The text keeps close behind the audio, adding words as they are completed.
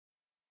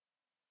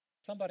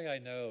Somebody I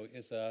know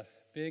is a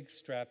big,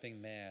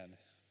 strapping man,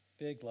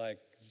 big like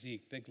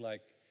Zeke, big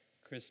like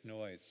Chris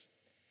Noyes.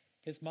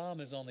 His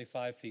mom is only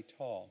 5 feet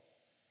tall,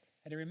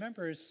 and he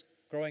remembers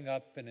growing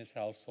up in his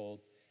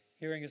household,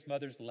 hearing his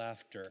mother's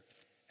laughter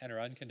and her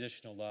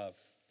unconditional love.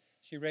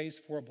 She raised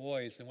 4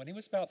 boys, and when he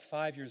was about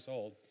 5 years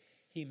old,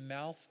 he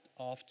mouthed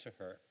off to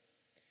her.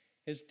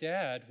 His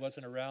dad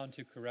wasn't around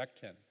to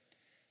correct him,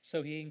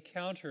 so he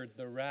encountered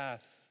the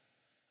wrath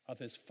of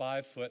his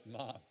 5 foot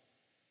mom.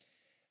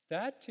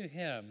 That to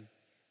him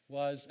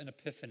was an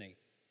epiphany.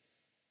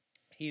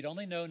 He'd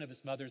only known of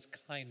his mother's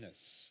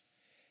kindness.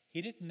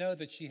 He didn't know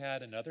that she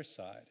had another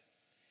side.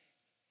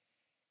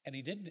 And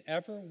he didn't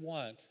ever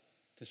want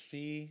to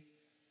see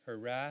her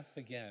wrath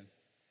again.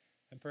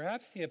 And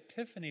perhaps the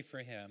epiphany for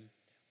him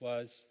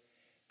was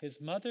his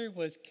mother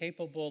was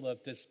capable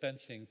of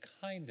dispensing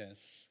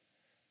kindness,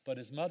 but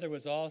his mother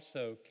was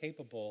also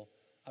capable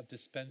of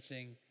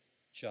dispensing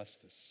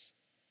justice.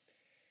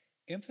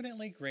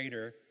 Infinitely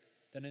greater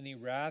than any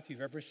wrath you've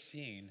ever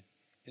seen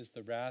is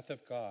the wrath of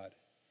God.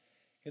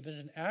 It is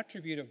an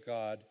attribute of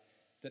God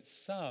that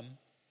some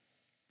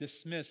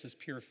dismiss as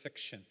pure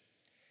fiction.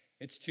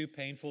 It's too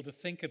painful to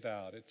think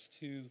about.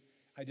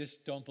 I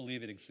just don't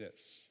believe it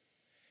exists.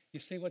 You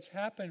see, what's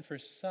happened for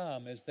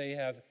some is they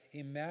have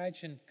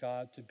imagined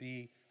God to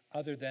be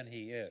other than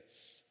he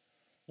is.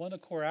 One of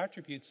the core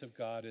attributes of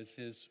God is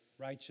his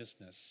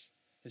righteousness,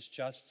 his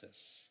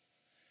justice.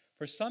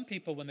 For some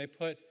people, when they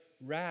put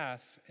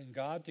wrath and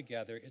God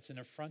together, it's an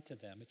affront to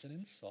them. It's an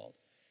insult.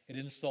 It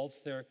insults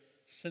their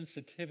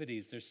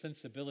sensitivities, their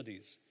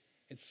sensibilities.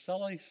 It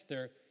sullies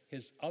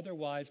his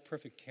otherwise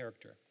perfect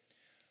character.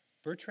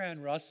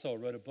 Bertrand Russell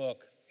wrote a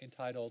book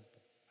entitled,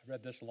 I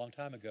read this a long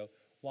time ago,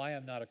 Why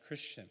I'm Not a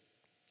Christian.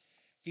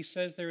 He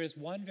says, there is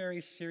one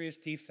very serious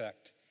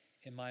defect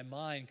in my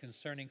mind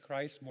concerning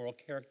Christ's moral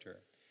character,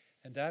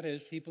 and that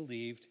is he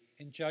believed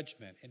in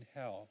judgment, in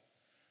hell.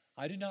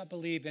 I do not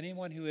believe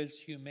anyone who is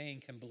humane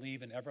can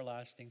believe in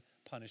everlasting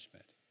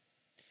punishment.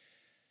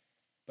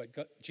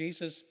 But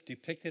Jesus,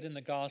 depicted in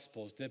the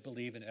Gospels, did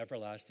believe in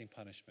everlasting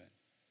punishment.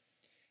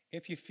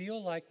 If you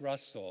feel like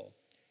Russell,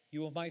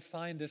 you might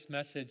find this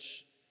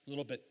message a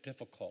little bit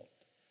difficult.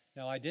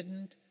 Now, I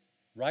didn't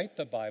write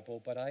the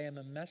Bible, but I am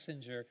a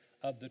messenger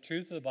of the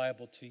truth of the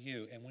Bible to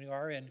you, and we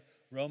are in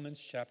Romans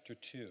chapter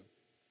 2.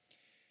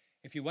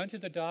 If you went to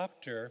the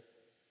doctor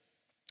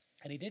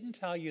and he didn't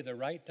tell you the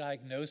right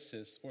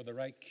diagnosis or the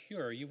right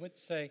cure, you would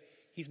say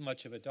he's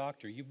much of a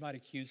doctor. You might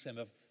accuse him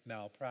of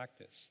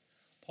malpractice.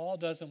 Paul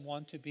doesn't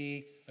want to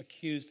be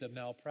accused of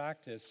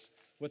malpractice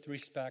with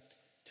respect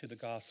to the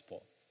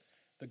gospel.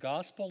 The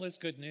gospel is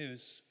good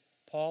news.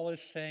 Paul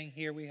is saying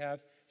here we have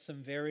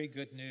some very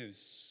good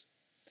news.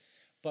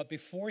 But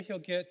before he'll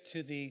get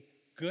to the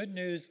good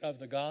news of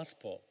the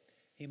gospel,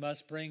 he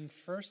must bring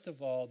first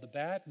of all the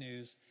bad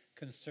news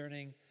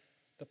concerning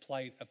the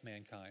plight of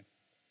mankind.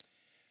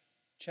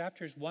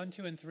 Chapters 1,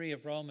 2, and 3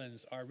 of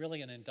Romans are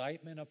really an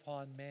indictment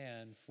upon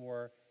man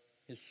for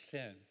his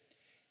sin.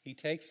 He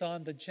takes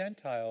on the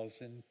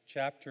Gentiles in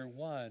chapter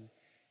 1,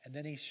 and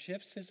then he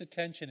shifts his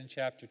attention in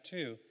chapter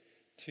 2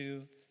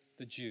 to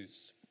the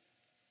Jews.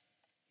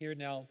 Here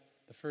now,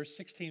 the first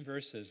 16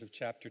 verses of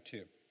chapter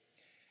 2.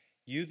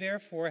 You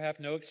therefore have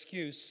no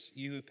excuse,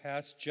 you who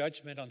pass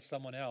judgment on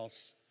someone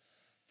else,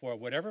 for at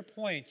whatever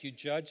point you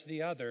judge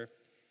the other,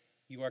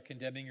 you are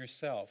condemning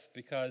yourself,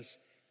 because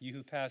you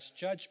who pass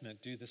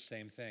judgment do the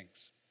same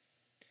things.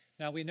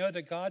 Now we know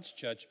that God's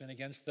judgment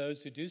against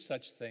those who do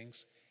such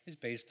things is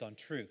based on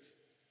truth.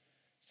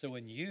 So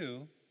when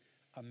you,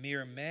 a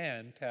mere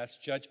man, pass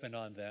judgment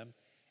on them,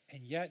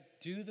 and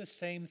yet do the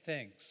same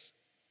things,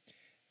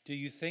 do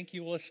you think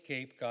you will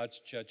escape God's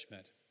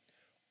judgment?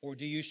 Or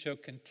do you show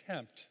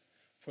contempt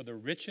for the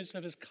riches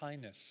of his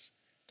kindness,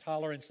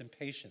 tolerance, and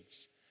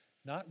patience,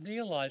 not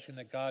realizing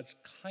that God's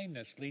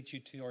kindness leads you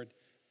toward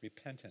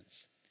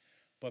repentance?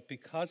 But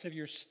because of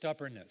your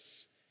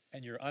stubbornness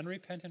and your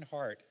unrepentant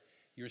heart,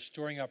 you're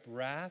storing up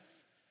wrath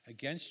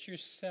against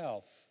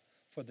yourself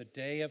for the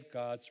day of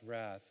God's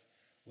wrath,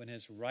 when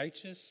his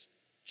righteous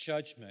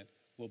judgment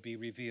will be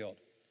revealed.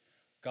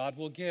 God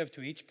will give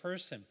to each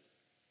person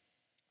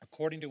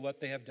according to what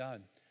they have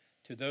done.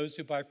 To those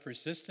who by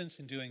persistence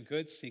in doing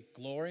good seek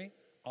glory,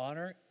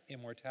 honor,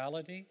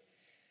 immortality,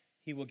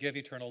 he will give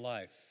eternal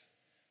life.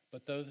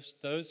 But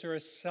those who are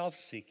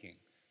self-seeking,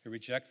 who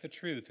reject the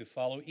truth, who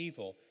follow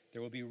evil,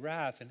 there will be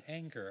wrath and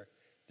anger.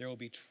 There will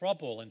be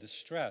trouble and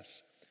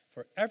distress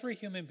for every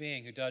human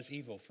being who does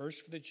evil,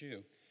 first for the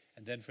Jew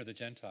and then for the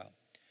Gentile.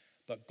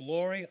 But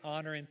glory,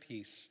 honor, and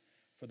peace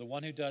for the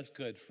one who does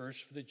good,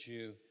 first for the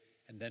Jew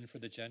and then for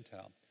the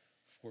Gentile.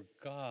 For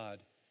God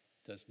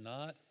does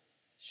not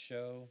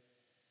show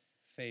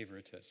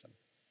favoritism.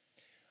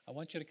 I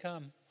want you to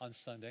come on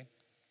Sunday,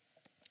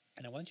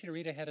 and I want you to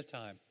read ahead of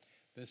time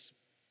this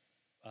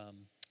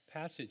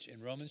passage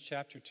in Romans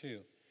chapter 2,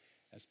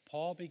 as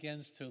Paul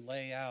begins to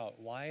lay out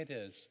why it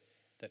is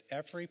that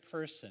every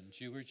person,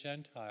 Jew or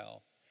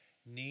Gentile,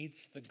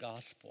 needs the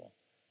gospel.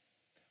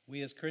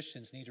 We as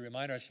Christians need to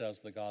remind ourselves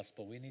of the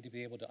gospel. We need to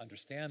be able to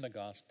understand the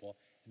gospel,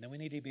 and then we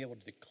need to be able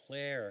to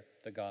declare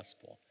the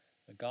gospel.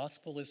 The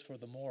gospel is for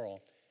the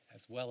moral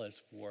as well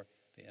as for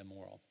the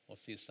immoral. We'll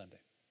see you Sunday.